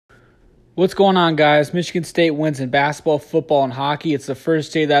What's going on, guys? Michigan State wins in basketball, football, and hockey. It's the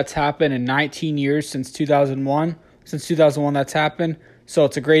first day that's happened in 19 years since 2001. Since 2001, that's happened. So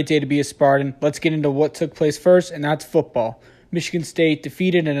it's a great day to be a Spartan. Let's get into what took place first, and that's football. Michigan State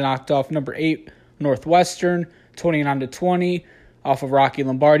defeated and knocked off number 8 Northwestern, 29-20, off of Rocky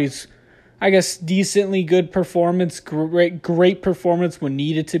Lombardi's, I guess, decently good performance. Great performance when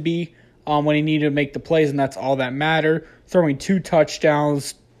needed to be, when he needed to make the plays, and that's all that mattered. Throwing 2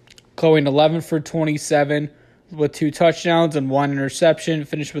 touchdowns, going 11 for 27 with 2 touchdowns and 1 interception.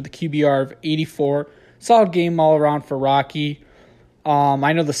 Finished with a QBR of 84. Solid game all around for Rocky.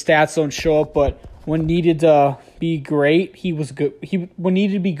 I know the stats don't show up, but when needed to be great, he was good. When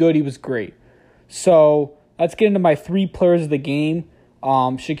needed to be good, he was great. So let's get into my 3 players of the game.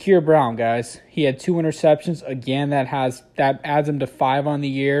 Shakir Brown, guys. He had 2 interceptions. Again, that adds him to 5 on the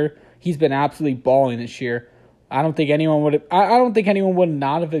year. He's been absolutely balling this year. I don't think anyone would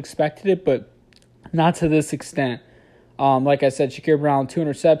not have expected it, but not to this extent. Like I said, Shakir Brown, 2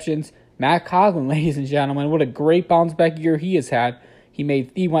 interceptions. Matt Coughlin, ladies and gentlemen, what a great bounce back year he has had.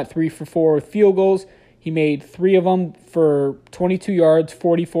 He went 3 for 4 with field goals. He made 3 of them for 22 yards,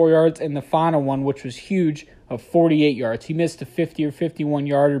 44 yards, and the final one, which was huge, of 48 yards. He missed a 50 or 51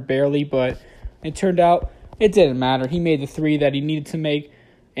 yarder barely, but it turned out it didn't matter. He made the 3 that he needed to make.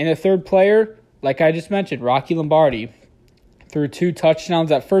 And the third player, like I just mentioned, Rocky Lombardi, threw 2 touchdowns.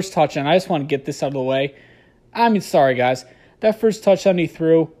 That first touchdown, I just want to get this out of the way. Sorry, guys. That first touchdown he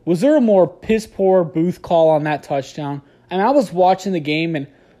threw, was there a more piss-poor Booth call on that touchdown? I was watching the game, and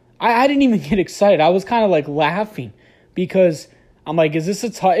I didn't even get excited. I was kind of like laughing because I'm like, is this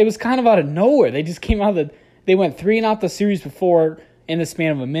it was kind of out of nowhere. They just came out they went 3-0 the series before in the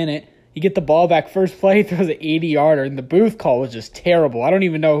span of a minute. You get the ball back first play, throws an 80-yarder, and the Booth call was just terrible. I don't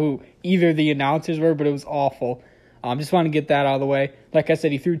even know who either of the announcers were, but it was awful. Just want to get that out of the way. Like I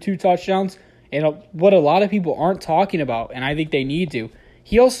said, he threw 2 touchdowns, and what a lot of people aren't talking about, and I think they need to,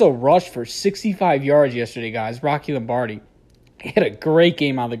 he also rushed for 65 yards yesterday, guys, Rocky Lombardi. He had a great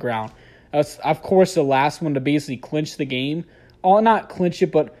game on the ground. Of course, the last one to basically clinch the game. Not clinch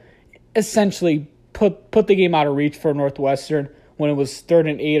it, but essentially put the game out of reach for Northwestern when it was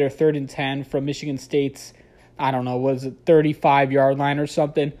 3rd and 8 or 3rd and 10 from Michigan State's, 35-yard line or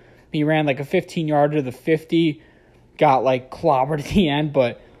something. He ran like a 15-yarder to the 50, got like clobbered at the end.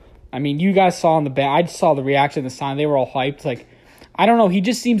 But, you guys saw in the back, I just saw the reaction this time. They were all hyped. Like, I don't know, he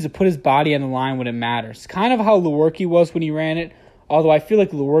just seems to put his body on the line when it matters. Kind of how Lewerke was when he ran it, although I feel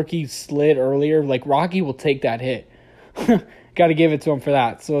like Lewerke slid earlier. Like, Rocky will take that hit. Got to give it to him for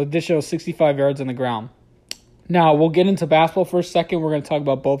that. So, additional 65 yards on the ground. Now, we'll get into basketball for a second. We're going to talk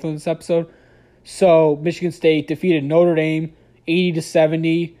about both in this episode. So, Michigan State defeated Notre Dame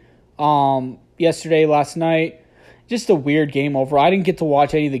 80-70 last night. Just a weird game overall. I didn't get to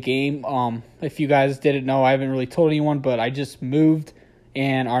watch any of the game. If you guys didn't know, I haven't really told anyone, but I just moved,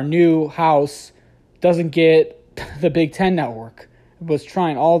 and our new house doesn't get the Big Ten Network. I was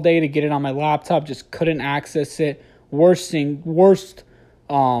trying all day to get it on my laptop, just couldn't access it. Worst scenario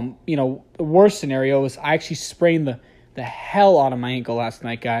is I actually sprained the hell out of my ankle last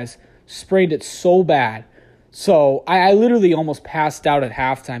night, guys. Sprained it so bad. So I literally almost passed out at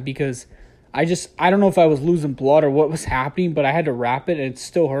halftime because I don't know if I was losing blood or what was happening, but I had to wrap it and it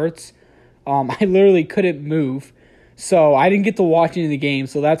still hurts. I literally couldn't move. So I didn't get to watch any of the game.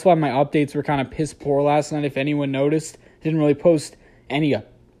 So that's why my updates were kind of piss poor last night. If anyone noticed, didn't really post any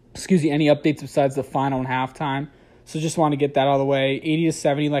updates besides the final and halftime. So just want to get that out of the way.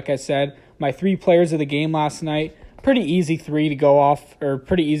 80-70, like I said. My 3 players of the game last night, pretty easy 3 to go off, or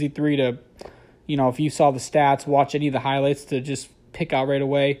pretty easy 3 to, if you saw the stats, watch any of the highlights to just pick out right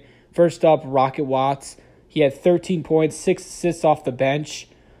away. First up, Rocket Watts. He had 13 points, 6 assists off the bench.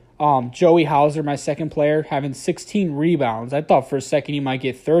 Joey Hauser, my second player, having 16 rebounds. I thought for a second he might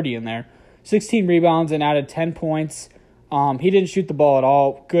get 30 in there. 16 rebounds and added 10 points. He didn't shoot the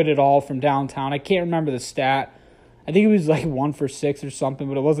ball good at all from downtown. I can't remember the stat. I think it was like 1 for 6 or something,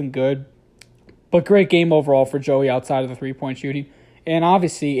 but it wasn't good. But great game overall for Joey outside of the 3-point shooting. And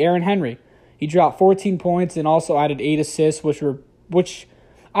obviously, Aaron Henry. He dropped 14 points and also added 8 assists, which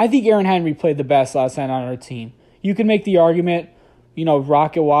I think Aaron Henry played the best last night on our team. You can make the argument,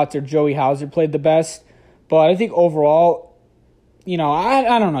 Rocket Watts or Joey Hauser played the best. But I think overall,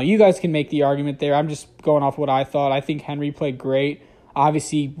 I don't know. You guys can make the argument there. I'm just going off what I thought. I think Henry played great.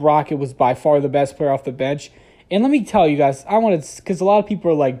 Obviously, Rocket was by far the best player off the bench. And let me tell you guys, because a lot of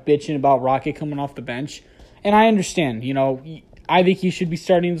people are like bitching about Rocket coming off the bench. And I understand, I think he should be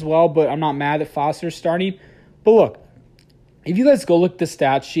starting as well, but I'm not mad that Foster's starting. But look, if you guys go look at the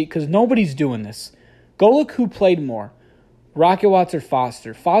stat sheet, because nobody's doing this, go look who played more. Rocket Watts or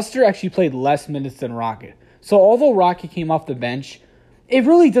Foster. Foster actually played less minutes than Rocket. So although Rocket came off the bench, it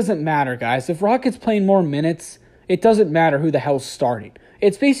really doesn't matter, guys. If Rocket's playing more minutes, it doesn't matter who the hell's starting.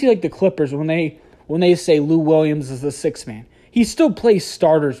 It's basically like the Clippers when they say Lou Williams is the sixth man. He still plays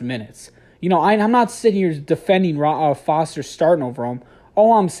starters minutes. I'm not sitting here defending Foster starting over him.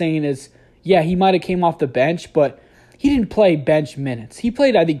 All I'm saying is, yeah, he might have came off the bench, but he didn't play bench minutes. He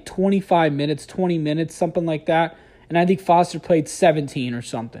played, I think, 25 minutes, 20 minutes, something like that. And I think Foster played 17 or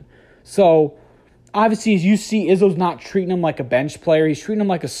something. So, obviously, as you see, Izzo's not treating him like a bench player. He's treating him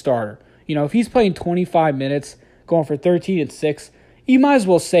like a starter. If he's playing 25 minutes, going for 13 and 6, you might as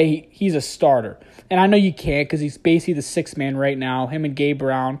well say he's a starter. And I know you can't because he's basically the sixth man right now, him and Gabe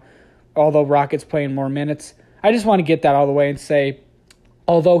Brown, although Rocket's playing more minutes. I just want to get that out of the way and say,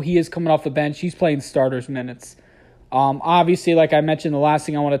 although he is coming off the bench, he's playing starters minutes. Obviously, like I mentioned, the last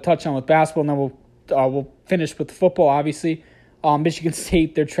thing I want to touch on with basketball, and then we'll finish with the football, obviously. Michigan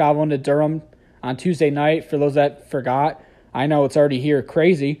State, they're traveling to Durham on Tuesday night. For those that forgot, I know it's already here,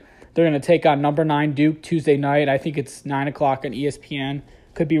 crazy. They're going to take on number 9 Duke Tuesday night. I think it's 9 o'clock on ESPN.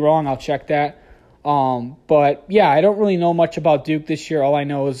 Could be wrong. I'll check that. But, yeah, I don't really know much about Duke this year. All I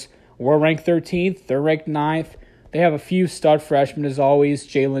know is we're ranked 13th. They're ranked 9th. They have a few stud freshmen, as always.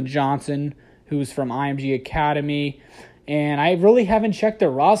 Jalen Johnson, who's from IMG Academy. And I really haven't checked their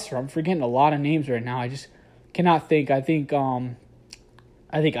roster. I'm forgetting a lot of names right now. I just cannot think. I think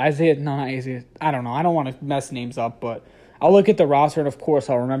Isaiah. No, not Isaiah. I don't know. I don't want to mess names up, but I'll look at the roster, and of course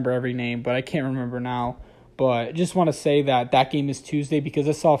I'll remember every name, but I can't remember now. But I just want to say that game is Tuesday because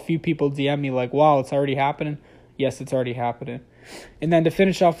I saw a few people DM me like, wow, it's already happening. Yes, it's already happening. And then to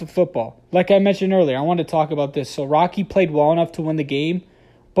finish off with football, like I mentioned earlier, I wanted to talk about this. So Rocky played well enough to win the game,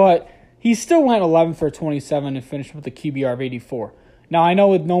 but he still went 11 for 27 and finished with a QBR of 84. Now, I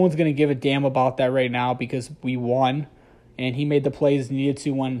know no one's going to give a damn about that right now because we won, and he made the plays needed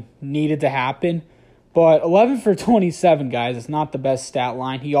to when needed to happen. But 11 for 27, guys, is not the best stat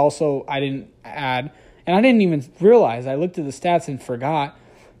line. He also, I didn't add, and I didn't even realize, I looked at the stats and forgot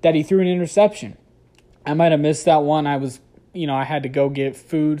that he threw an interception. I might have missed that one. I had to go get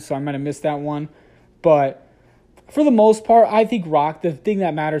food, so I might have missed that one. But for the most part, I think the thing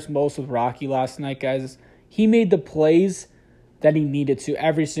that matters most with Rocky last night, guys, is he made the plays that he needed to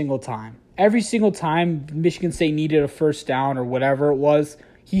every single time. Every single time Michigan State needed a first down or whatever it was,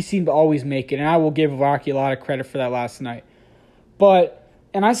 he seemed to always make it, and I will give Rocky a lot of credit for that last night.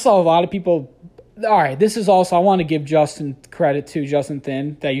 And I saw a lot of people, all right, this is also, I want to give Justin credit to Justin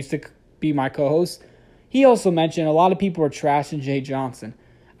Thin, that used to be my co-host. He also mentioned a lot of people are trashing Jay Johnson.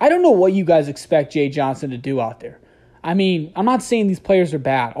 I don't know what you guys expect Jay Johnson to do out there. I mean, I'm not saying these players are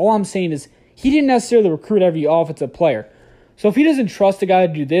bad. All I'm saying is he didn't necessarily recruit every offensive player. So if he doesn't trust a guy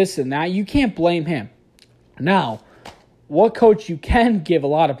to do this and that, you can't blame him. Now, what coach you can give a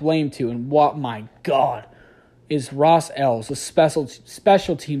lot of blame to, and what, my God, is Ross Ells, a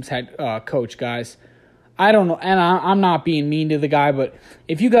special teams head coach, guys. I don't know, and I'm not being mean to the guy, but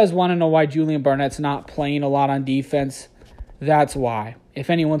if you guys want to know why Julian Barnett's not playing a lot on defense, that's why. If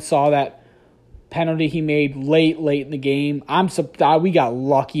anyone saw that penalty he made late in the game, we got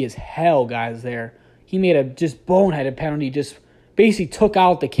lucky as hell, guys, there. He made a just boneheaded penalty, just basically took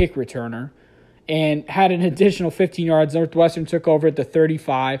out the kick returner and had an additional 15 yards. Northwestern took over at the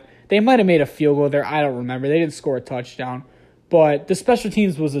 35. They might have made a field goal there. I don't remember. They didn't score a touchdown. But the special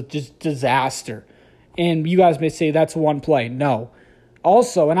teams was a just disaster. And you guys may say that's one play. No.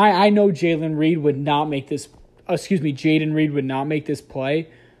 Also, and I know Jaden Reed would not make this play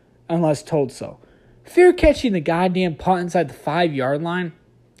unless told so. Fair catching the goddamn punt inside the 5-yard line.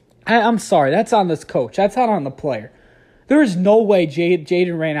 I'm sorry, that's on this coach. That's not on the player. There is no way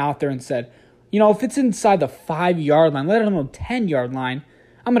Jaden ran out there and said, if it's inside the 5-yard line, let alone 10-yard line,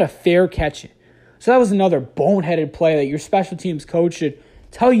 I'm going to fair catch it. So that was another boneheaded play that your special teams coach should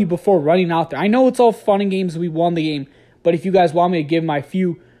tell you before running out there. I know it's all fun and games. We won the game. But if you guys want me to give my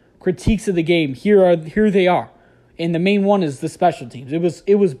few critiques of the game, here they are. And the main one is the special teams.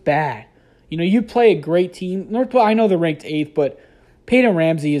 It was bad. You play a great team. I know they're ranked 8th, but Peyton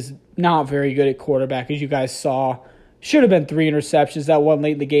Ramsey is not very good at quarterback, as you guys saw. Should have been 3 interceptions. That one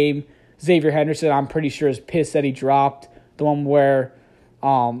late in the game. Xavier Henderson, I'm pretty sure, is pissed that he dropped. The one where,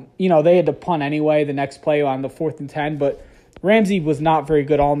 they had to punt anyway the next play on the 4th and 10. But Ramsey was not very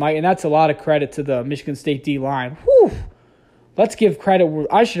good all night, and that's a lot of credit to the Michigan State D-line. Whew. Let's give credit.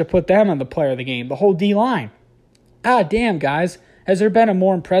 I should have put them on the player of the game, the whole D-line. God damn, guys. Has there been a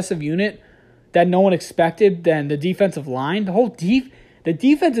more impressive unit that no one expected than the defensive line? The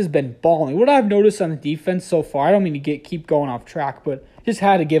defense has been balling. What I've noticed on the defense so far, I don't mean to keep going off track, but just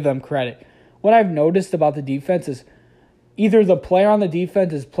had to give them credit. What I've noticed about the defense is either the player on the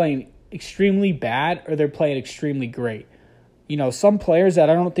defense is playing extremely bad or they're playing extremely great. Some players that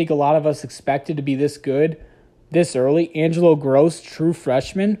I don't think a lot of us expected to be this good this early. Angelo Gross, true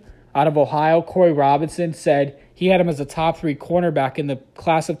freshman out of Ohio. Corey Robinson said he had him as a top 3 cornerback in the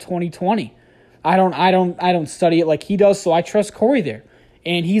class of 2020. I don't study it like he does, so I trust Corey there.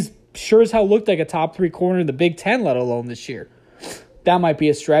 And he's sure as hell looked like a top 3 corner in the Big Ten, let alone this year. That might be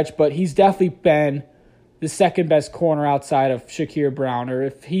a stretch, but he's definitely been the second best corner outside of Shakir Brown. Or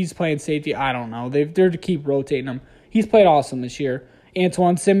if he's playing safety, I don't know. They're to keep rotating him. He's played awesome this year.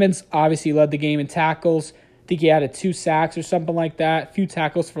 Antoine Simmons obviously led the game in tackles. I think he had 2 sacks or something like that. A few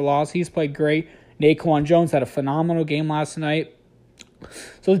tackles for loss. He's played great. Naquan Jones had a phenomenal game last night.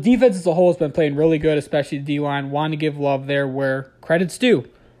 So the defense as a whole has been playing really good, especially the D-line. Want to give love there where credit's due.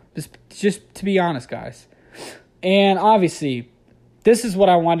 Just to be honest, guys. And obviously, this is what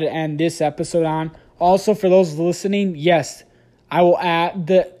I wanted to end this episode on. Also, for those listening, yes, I will add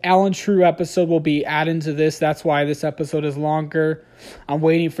the Alan True episode will be added to this. That's why this episode is longer. I'm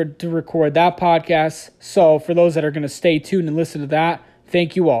waiting to record that podcast. So for those that are going to stay tuned and listen to that,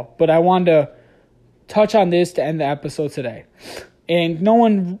 thank you all. But I wanted to touch on this to end the episode today. And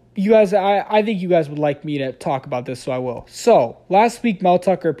I think you guys would like me to talk about this, so I will. So, last week, Mel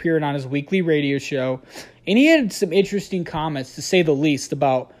Tucker appeared on his weekly radio show, and he had some interesting comments, to say the least,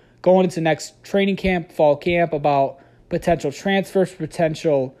 about going into next training camp, fall camp, about potential transfers,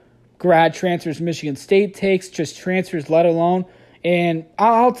 potential grad transfers Michigan State takes, just transfers let alone. And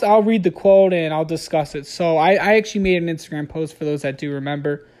I'll read the quote and I'll discuss it. So, I actually made an Instagram post for those that do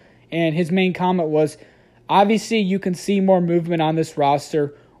remember, and his main comment was, obviously, you can see more movement on this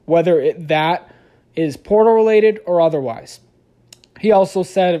roster, whether that is portal-related or otherwise. He also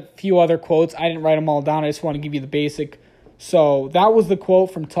said a few other quotes. I didn't write them all down. I just want to give you the basic. So that was the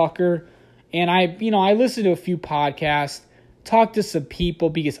quote from Tucker. And I listened to a few podcasts, talked to some people,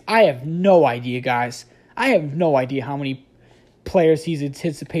 because I have no idea, guys. I have no idea how many players he's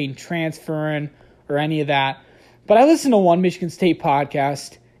anticipating transferring or any of that. But I listened to one Michigan State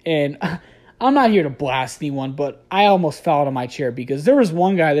podcast, and I'm not here to blast anyone, but I almost fell out of my chair because there was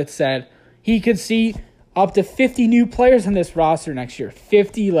one guy that said he could see up to 50 new players in this roster next year.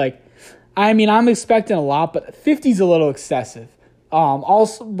 50, I'm expecting a lot, but 50 is a little excessive.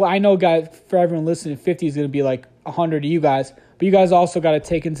 Also, I know, guys, for everyone listening, 50 is going to be like 100 of you guys, but you guys also got to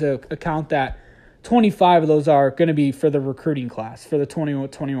take into account that 25 of those are going to be for the recruiting class, for the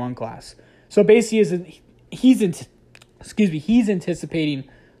 2021 class. So basically, he's anticipating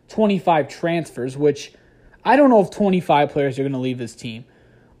 25 transfers, which I don't know if 25 players are going to leave this team.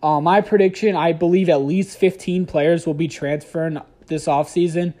 My prediction, I believe at least 15 players will be transferring this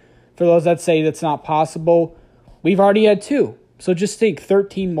offseason. For those that say that's not possible, we've already had 2. So just think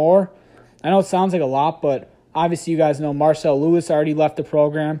 13 more. I know it sounds like a lot, but obviously you guys know Marcel Lewis already left the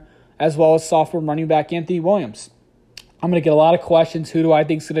program, as well as sophomore running back Anthony Williams. I'm going to get a lot of questions. Who do I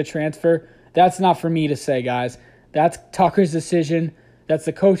think is going to transfer? That's not for me to say, guys. That's Tucker's decision. That's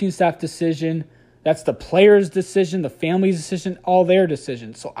the coaching staff decision. That's the players' decision, the family's decision, all their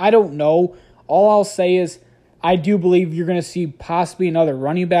decisions. So I don't know. All I'll say is I do believe you're going to see possibly another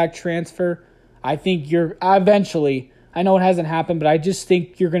running back transfer. I think you're eventually, I know it hasn't happened, but I just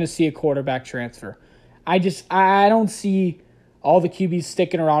think you're going to see a quarterback transfer. I don't see all the QBs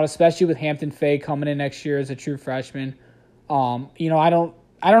sticking around, especially with Hampton Faye coming in next year as a true freshman. I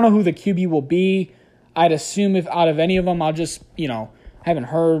don't know who the QB will be. I'd assume if out of any of them, I'll just, haven't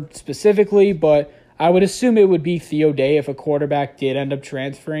heard specifically, but I would assume it would be Theo Day if a quarterback did end up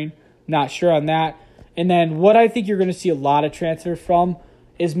transferring. Not sure on that. And then what I think you're going to see a lot of transfer from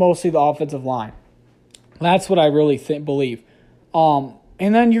is mostly the offensive line. That's what I really believe. And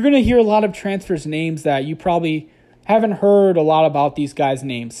then you're going to hear a lot of transfers names that you probably haven't heard a lot about these guys'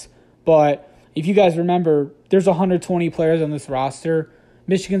 names. But if you guys remember, there's 120 players on this roster.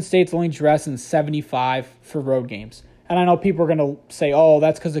 Michigan State's only dressing 75 for road games. And I know people are going to say, oh,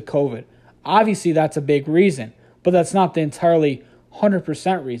 that's because of COVID. Obviously, that's a big reason, but that's not the entirely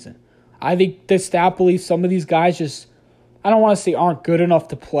 100% reason. I think the staff believes some of these guys just, I don't want to say aren't good enough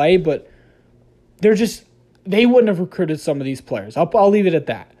to play, but they wouldn't have recruited some of these players. I'll leave it at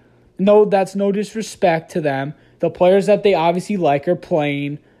that. No, that's no disrespect to them. The players that they obviously like are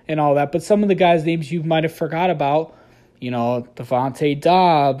playing and all that, but some of the guys' names you might have forgot about, Devontae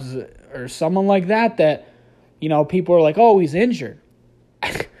Dobbs or someone like that, people are like, oh, he's injured.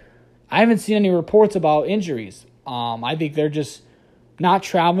 I haven't seen any reports about injuries. I think they're just not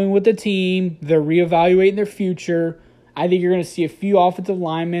traveling with the team. They're reevaluating their future. I think you're going to see a few offensive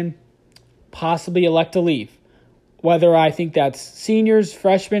linemen possibly elect to leave. Whether I think that's seniors,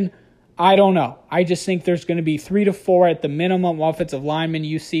 freshmen, I don't know. I just think there's going to be 3 to 4 at the minimum offensive linemen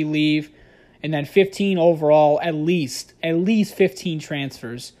you see leave, and then 15 overall, at least 15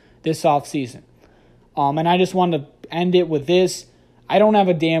 transfers this offseason. And I just want to end it with this. I don't have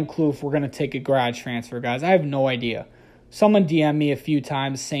a damn clue if we're going to take a grad transfer, guys. I have no idea. Someone DM'd me a few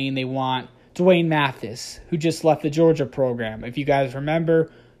times saying they want Dwayne Mathis, who just left the Georgia program. If you guys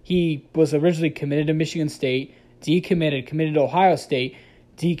remember, he was originally committed to Michigan State, decommitted, committed to Ohio State,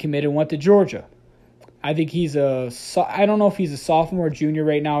 decommitted, went to Georgia. I think I don't know if he's a sophomore or junior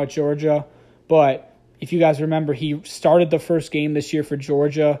right now at Georgia, but if you guys remember, he started the first game this year for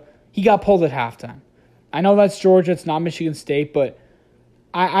Georgia. He got pulled at halftime. I know that's Georgia, it's not Michigan State, but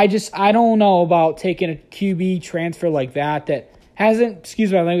I don't know about taking a QB transfer like that hasn't,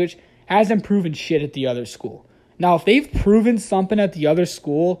 excuse my language, hasn't proven shit at the other school. Now, if they've proven something at the other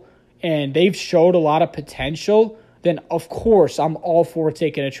school and they've showed a lot of potential, then of course I'm all for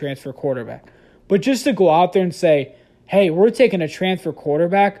taking a transfer quarterback. But just to go out there and say, hey, we're taking a transfer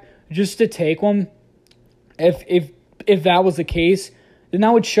quarterback just to take one, if that was the case, then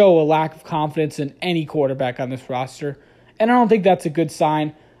that would show a lack of confidence in any quarterback on this roster. And I don't think that's a good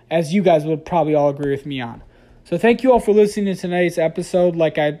sign, as you guys would probably all agree with me on. So thank you all for listening to tonight's episode.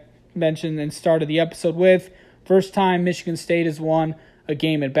 Like I mentioned and started the episode with, first time Michigan State has won a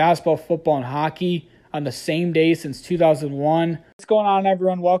game in basketball, football, and hockey on the same day since 2001. What's going on,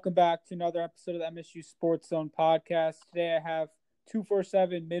 everyone? Welcome back to another episode of the MSU Sports Zone podcast. Today I have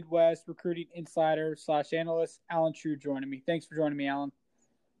 247 Midwest recruiting insider / analyst Alan True joining me. Thanks for joining me, Alan.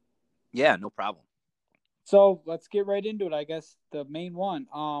 Yeah, no problem. So let's get right into it. I guess the main one.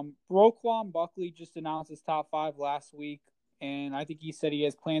 Roquan Buckley just announced his top 5 last week, and I think he said he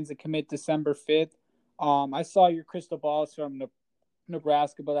has plans to commit December 5th. I saw your crystal balls from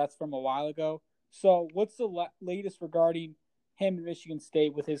Nebraska, but that's from a while ago. So what's the latest regarding him in Michigan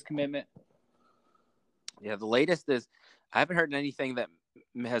State with his commitment? Yeah, the latest is I haven't heard anything that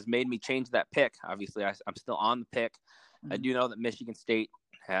has made me change that pick. Obviously, I'm still on the pick. Mm-hmm. I do know that Michigan State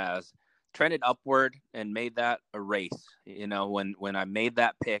has trended upward and made that a race. You know, when I made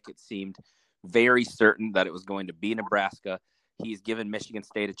that pick, it seemed very certain that it was going to be Nebraska. He's given Michigan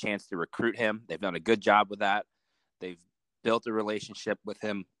State a chance to recruit him. They've done a good job with that. They've built a relationship with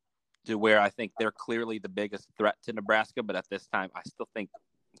him to where I think they're clearly the biggest threat to Nebraska. But at this time, I still think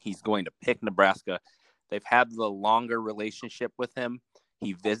he's going to pick Nebraska. They've had the longer relationship with him.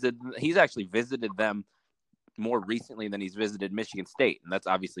 He's actually visited them more recently than he's visited Michigan State, and that's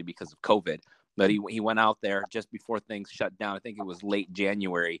obviously because of COVID. But he went out there just before things shut down. I think it was late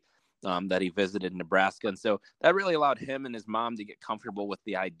January that he visited Nebraska, and so that really allowed him and his mom to get comfortable with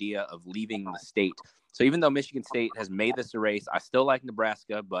the idea of leaving the state. So even though Michigan State has made this a race, I still like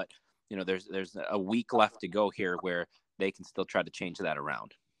Nebraska, but you know there's a week left to go here where they can still try to change that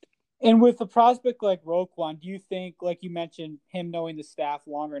around. And with a prospect like Roquan, do you think, like you mentioned, him knowing the staff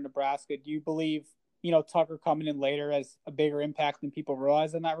longer in Nebraska, do you believe Tucker coming in later has a bigger impact than people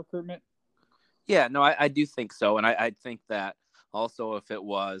realize in that recruitment? Yeah, no, I do think so. And I think that also if it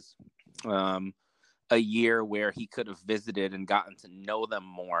was a year where he could have visited and gotten to know them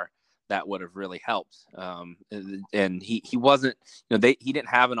more, that would have really helped. And he wasn't, he didn't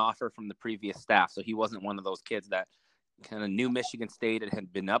have an offer from the previous staff. So he wasn't one of those kids that kind of knew Michigan State and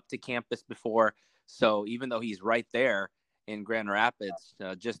had been up to campus before. So even though he's right there in Grand Rapids,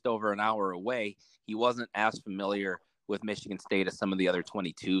 just over an hour away, he wasn't as familiar with Michigan State as some of the other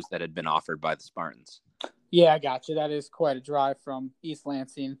 22s that had been offered by the Spartans. Yeah, I got you. That is quite a drive from East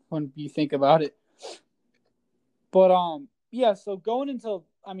Lansing when you think about it. But, yeah, so going into,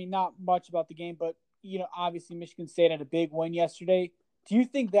 not much about the game, but, obviously Michigan State had a big win yesterday. Do you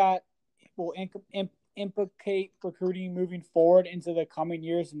think that will implicate recruiting moving forward into the coming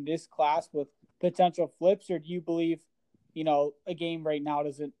years in this class with potential flips, or do you believe a game right now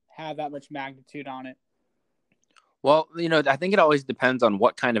doesn't have that much magnitude on it? Well, I think it always depends on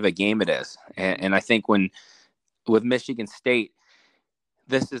what kind of a game it is. And I think with Michigan State,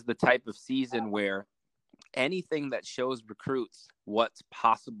 this is the type of season where anything that shows recruits what's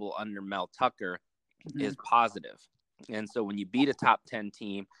possible under Mel Tucker is positive. And so when you beat a top 10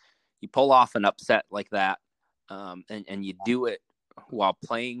 team, you pull off an upset like that, and you do it while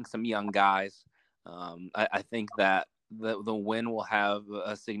playing some young guys, I think that the win will have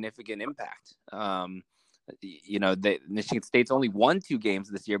a significant impact. Michigan State's only won 2 games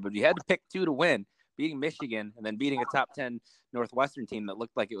this year, but you had to pick 2 to win, beating Michigan and then beating a top 10 Northwestern team that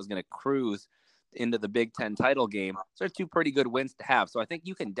looked like it was going to cruise into the Big Ten title game. So they're 2 pretty good wins to have. So I think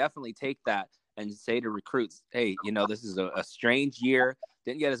you can definitely take that and say to recruits, hey, this is a strange year.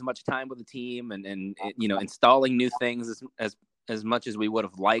 Didn't get as much time with the team and installing new things as much as we would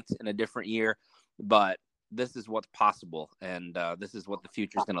have liked in a different year, but this is what's possible, and this is what the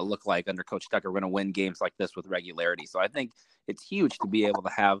future is going to look like under Coach Tucker. We're going to win games like this with regularity. So I think it's huge to be able to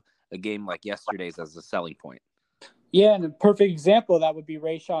have a game like yesterday's as a selling point. Yeah, and a perfect example of that would be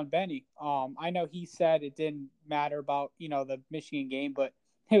Rayshon Benny. I know he said it didn't matter about, the Michigan game, but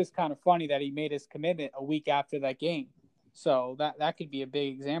it was kind of funny that he made his commitment a week after that game. So that could be a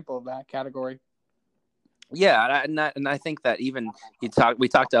big example of that category. Yeah, and I think that even we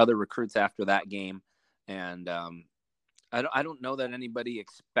talked to other recruits after that game, and I don't know that anybody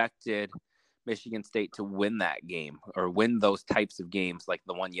expected Michigan State to win that game or win those types of games like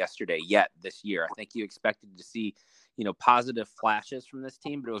the one yesterday yet this year. I think you expected to see, positive flashes from this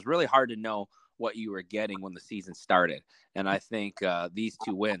team, but it was really hard to know what you were getting when the season started. And I think these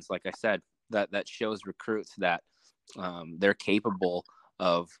two wins, like I said, that shows recruits that they're capable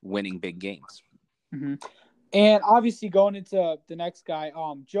of winning big games. Mm-hmm. And obviously going into the next guy,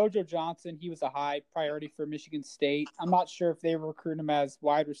 JoJo Johnson, he was a high priority for Michigan State. I'm not sure if they were recruiting him as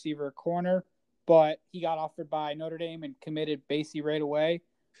wide receiver or corner, but he got offered by Notre Dame and committed basically right away.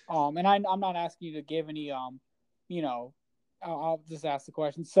 And I'm not asking you to give any, I'll just ask the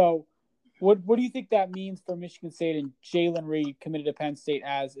question. So what do you think that means for Michigan State and Jalen Reed committed to Penn State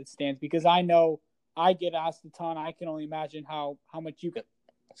as it stands? Because I know I get asked a ton. I can only imagine how much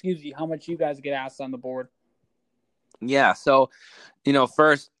how much you guys get asked on the board. Yeah, so,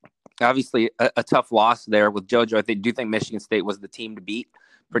 first, obviously a tough loss there with JoJo. I do think Michigan State was the team to beat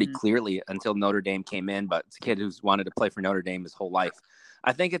pretty clearly until Notre Dame came in, but it's a kid who's wanted to play for Notre Dame his whole life.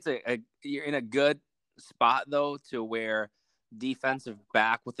 I think it's you're in a good spot, though, to where defensive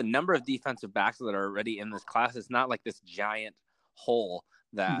back, with the number of defensive backs that are already in this class, it's not like this giant hole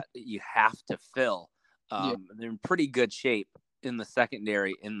that you have to fill. They're in pretty good shape in the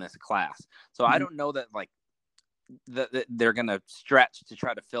secondary in this class. So I don't know that, that they're going to stretch to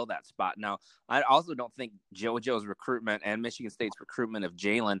try to fill that spot. Now, I also don't think JoJo's recruitment and Michigan State's recruitment of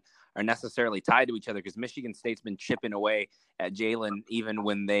Jalen are necessarily tied to each other, because Michigan State's been chipping away at Jalen even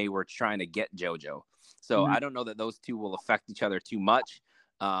when they were trying to get JoJo. So I don't know that those two will affect each other too much.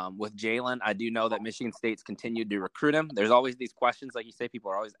 With Jalen, I do know that Michigan State's continued to recruit him. There's always these questions, like you say,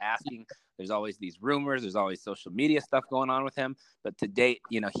 people are always asking. There's always these rumors. There's always social media stuff going on with him. But to date,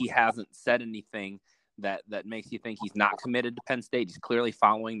 he hasn't said anything that makes you think he's not committed to Penn State. He's clearly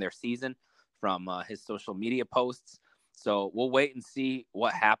following their season from his social media posts. So we'll wait and see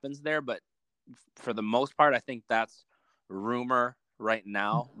what happens there. But for the most part, I think that's rumor right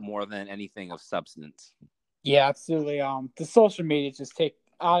now more than anything of substance. Yeah, absolutely. The social media just take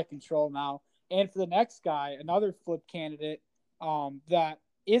out of control now. And for the next guy, another flip candidate that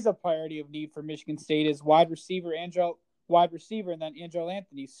is a priority of need for Michigan State is wide receiver, and then Andrel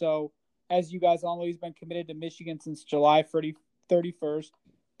Anthony. So, as you guys all know, he's been committed to Michigan since July 31st.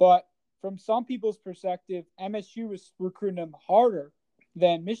 But from some people's perspective, MSU was recruiting him harder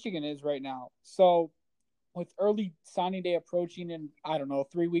than Michigan is right now. So with early signing day approaching in,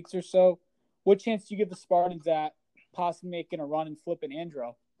 3 weeks or so, what chance do you give the Spartans at possibly making a run and flipping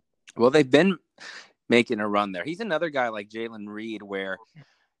Andrel? Well, they've been making a run there. He's another guy like Jalen Reed where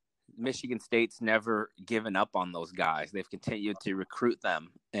Michigan State's never given up on those guys. They've continued to recruit them.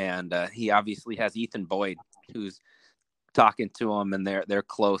 And he obviously has Ethan Boyd, who's talking to him, and they're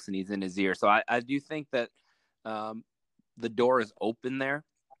close, and he's in his ear. So I do think that the door is open there.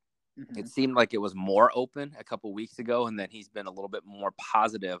 It seemed like it was more open a couple weeks ago, and then he's been a little bit more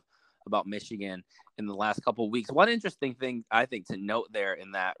positive about Michigan in the last couple of weeks. One interesting thing I think to note there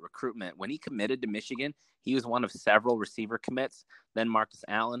in that recruitment, when he committed to Michigan, he was one of several receiver commits. Then Marcus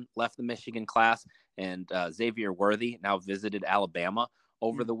Allen left the Michigan class, and Xavier Worthy now visited Alabama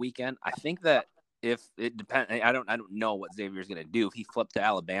over the weekend. I think that if it depends, I don't know what Xavier's going to do if he flipped to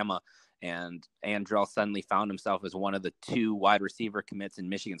Alabama and Andrel suddenly found himself as one of the two wide receiver commits in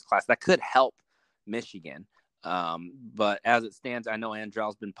Michigan's class. That could help Michigan. But as it stands, I know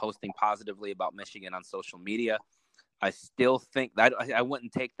Andrel's been posting positively about Michigan on social media. I still think that I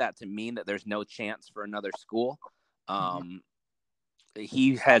wouldn't take that to mean that there's no chance for another school.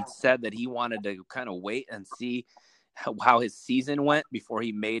 He had said that he wanted to kind of wait and see how his season went before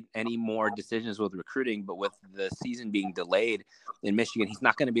he made any more decisions with recruiting. But with the season being delayed in Michigan, he's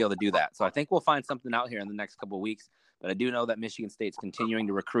not going to be able to do that. So I think we'll find something out here in the next couple of weeks. But I do know that Michigan State's continuing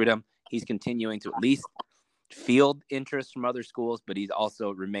to recruit him. He's continuing to at least field interest from other schools, but he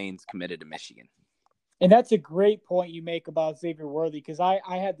also remains committed to Michigan. And that's a great point you make about Xavier Worthy, because I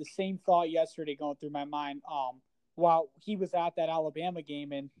had the same thought yesterday going through my mind while he was at that Alabama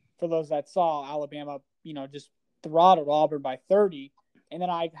game. And for those that saw, Alabama, just throttled Auburn by 30. And then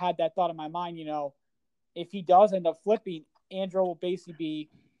I had that thought in my mind, if he does end up flipping, Andrew will basically be,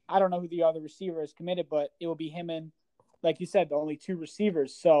 I don't know who the other receiver is committed, but it will be him and, like you said, the only two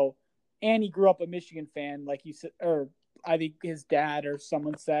receivers. So, and he grew up a Michigan fan, like you said, or I think his dad or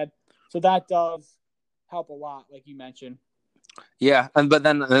someone said. So that does help a lot, like you mentioned. Yeah, but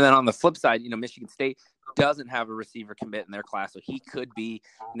then on the flip side, Michigan State doesn't have a receiver commit in their class, so he could be,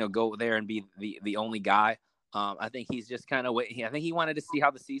 go there and be the only guy. I think he's just kind of waiting. I think he wanted to see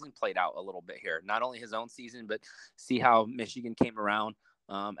how the season played out a little bit here, not only his own season, but see how Michigan came around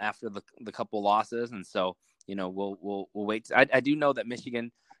after the couple losses, and so we'll wait. I do know that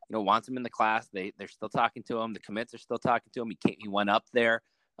Michigan wants him in the class. They're still talking to him. The commits are still talking to him. He went up there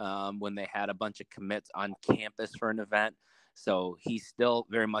when they had a bunch of commits on campus for an event. So he's still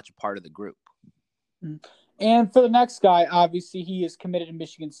very much a part of the group. And for the next guy, obviously he is committed to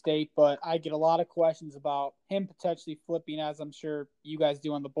Michigan State, but I get a lot of questions about him potentially flipping, as I'm sure you guys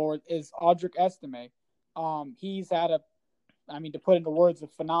do on the board, is Audric Estime. He's had to put into words, a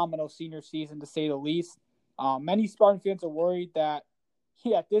phenomenal senior season, to say the least. Many Spartan fans are worried that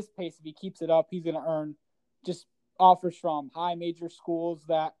at this pace, if he keeps it up, he's going to earn just offers from high major schools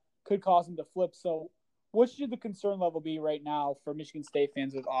that could cause him to flip. So what should the concern level be right now for Michigan State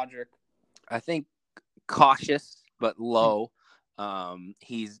fans with Audric? I think cautious but low.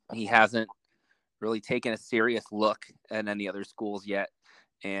 He hasn't really taken a serious look at any other schools yet,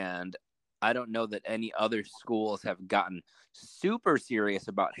 and I don't know that any other schools have gotten super serious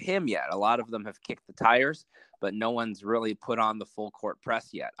about him yet. A lot of them have kicked the tires, but no one's really put on the full court press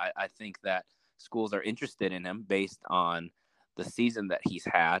yet. I think that schools are interested in him based on the season that he's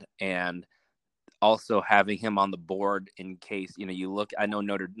had, and also having him on the board in case, you look, I know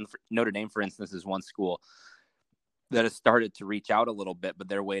Notre Dame, for instance, is one school that has started to reach out a little bit, but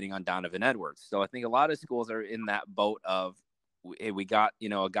they're waiting on Donovan Edwards. So I think a lot of schools are in that boat of, hey, we got,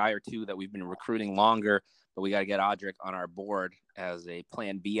 a guy or two that we've been recruiting longer, but we got to get Audric on our board as a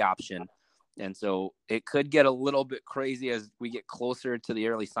plan B option. And so it could get a little bit crazy as we get closer to the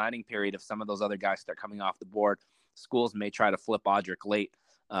early signing period. If some of those other guys start coming off the board, schools may try to flip Audric late.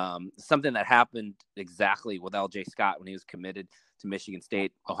 Something that happened exactly with LJ Scott when he was committed to Michigan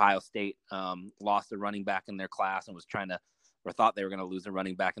State. Ohio State lost a running back in their class and was thought they were going to lose a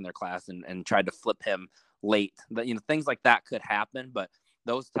running back in their class and tried to flip him late. But, things like that could happen, but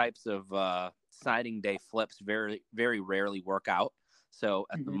those types of signing day flips very, very rarely work out. So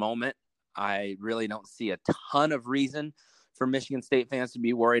at the moment, I really don't see a ton of reason for Michigan State fans to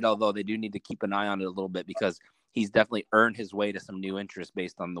be worried, although they do need to keep an eye on it a little bit because he's definitely earned his way to some new interest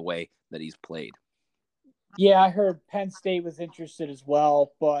based on the way that he's played. Yeah, I heard Penn State was interested as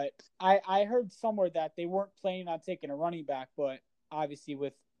well, but I heard somewhere that they weren't planning on taking a running back, but obviously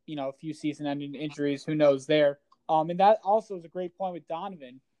with, a few season-ending injuries, who knows there. And that also is a great point with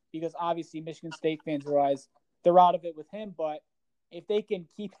Donovan because obviously Michigan State fans realize they're out of it with him, but if they can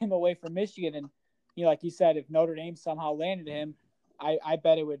keep him away from Michigan and, like you said, if Notre Dame somehow landed him, I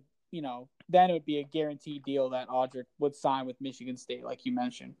bet it would, then it would be a guaranteed deal that Audric would sign with Michigan State, like you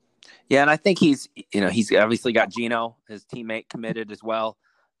mentioned. Yeah, and I think he's obviously got Gino, his teammate, committed as well.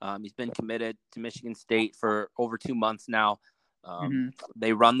 He's been committed to Michigan State for over 2 months now.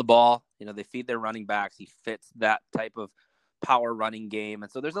 They run the ball, they feed their running backs. He fits that type of power running game.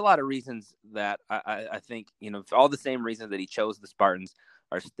 And so there's a lot of reasons that I think, all the same reasons that he chose the Spartans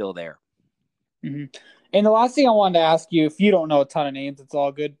are still there. And the last thing I wanted to ask you, if you don't know a ton of names, it's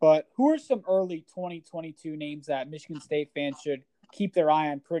all good, but who are some early 2022 names that Michigan State fans should keep their eye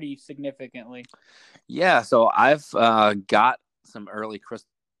on pretty significantly? Yeah, so I've got some early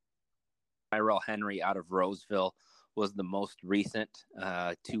Tyrell Henry out of Roseville was the most recent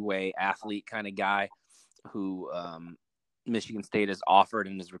two-way athlete kind of guy who Michigan State has offered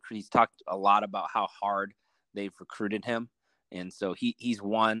and he's talked a lot about how hard they've recruited him. And so he's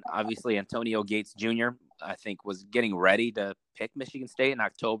one. Obviously, Antonio Gates Jr., I think, was getting ready to pick Michigan State in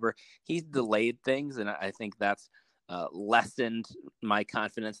October. He's delayed things, and I think that's lessened my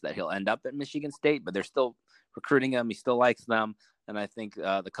confidence that he'll end up at Michigan State. But they're still recruiting him. He still likes them. And I think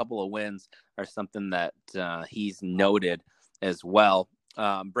the couple of wins are something that he's noted as well.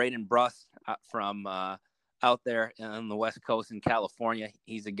 Braden Bruss from out there on the West Coast in California.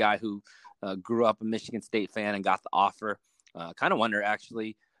 He's a guy who grew up a Michigan State fan and got the offer. Kind of wonder,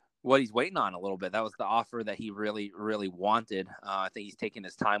 actually, what he's waiting on a little bit. That was the offer that he really, really wanted. I think he's taking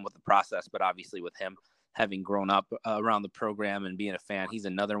his time with the process, but obviously with him having grown up around the program and being a fan, he's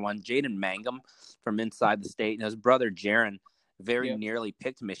another one. Jaden Mangum from inside the state. And his brother, Jaron, very nearly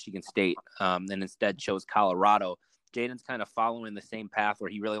picked Michigan State and instead chose Colorado. Jaden's kind of following the same path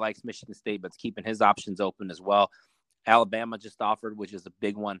where he really likes Michigan State, but keeping his options open as well. Alabama just offered, which is a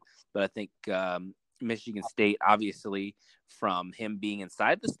big one, but I think Michigan State, obviously from him being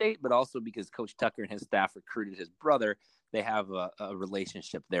inside the state, but also because Coach Tucker and his staff recruited his brother. They have a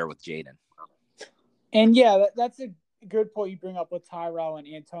relationship there with Jaden. And yeah, that's a good point you bring up with Tyrell and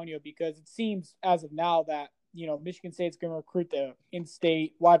Antonio, because it seems as of now that, Michigan State's going to recruit the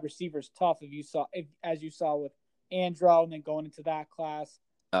in-state wide receivers tough. As you saw with Andrew, and then going into that class.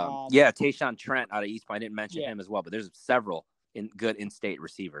 Tayshaun Trent out of East Point. I didn't mention him as well, but there's several good in-state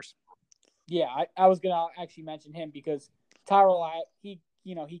receivers. Yeah, I was going to actually mention him because Tyrell, he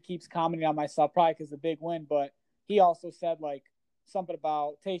keeps commenting on myself probably because of the big win, but he also said something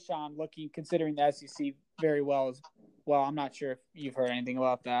about Tayshaun considering the SEC very well as well. I'm not sure if you've heard anything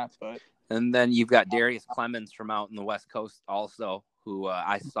about that, but. And then you've got Darius Clemens from out in the West Coast also, who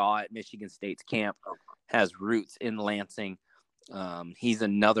I saw at Michigan State's camp, has roots in Lansing. He's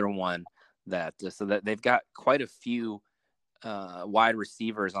another one that they've got quite a few wide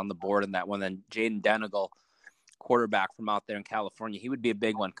receivers on the board in that one. Then Jaden Denegal, quarterback from out there in California, he would be a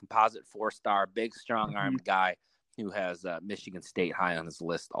big one. Composite 4-star, big, strong-armed guy who has Michigan State high on his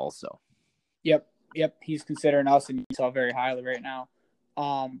list also. Yep. He's considering us in Utah very highly right now.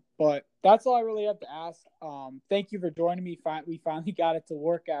 But that's all I really have to ask. Thank you for joining me. We finally got it to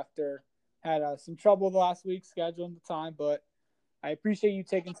work after had some trouble the last week scheduling the time, but I appreciate you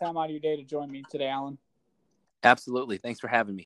taking time out of your day to join me today, Alan. Absolutely. Thanks for having me.